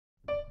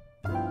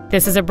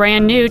This is a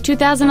brand new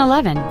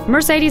 2011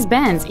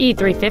 Mercedes-Benz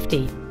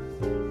E350.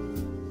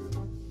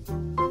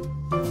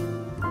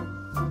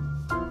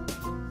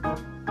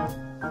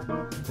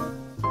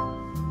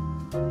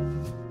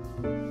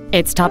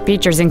 Its top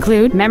features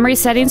include memory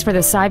settings for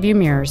the side view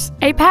mirrors,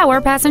 a power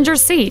passenger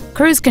seat,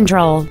 cruise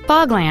control,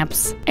 fog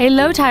lamps, a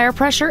low tire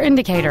pressure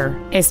indicator,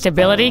 a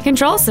stability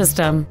control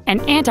system, an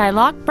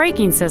anti-lock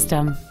braking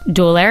system,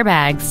 dual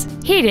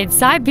airbags, heated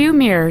side view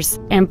mirrors,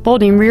 and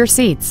folding rear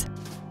seats.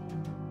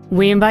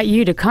 We invite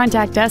you to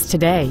contact us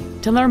today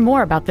to learn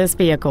more about this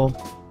vehicle.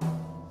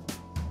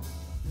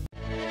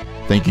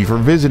 Thank you for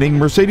visiting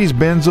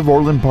Mercedes-Benz of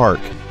Orland Park.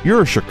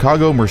 You're a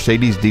Chicago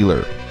Mercedes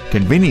dealer,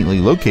 conveniently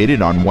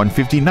located on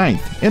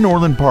 159th in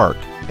Orland Park.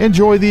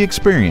 Enjoy the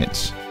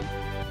experience.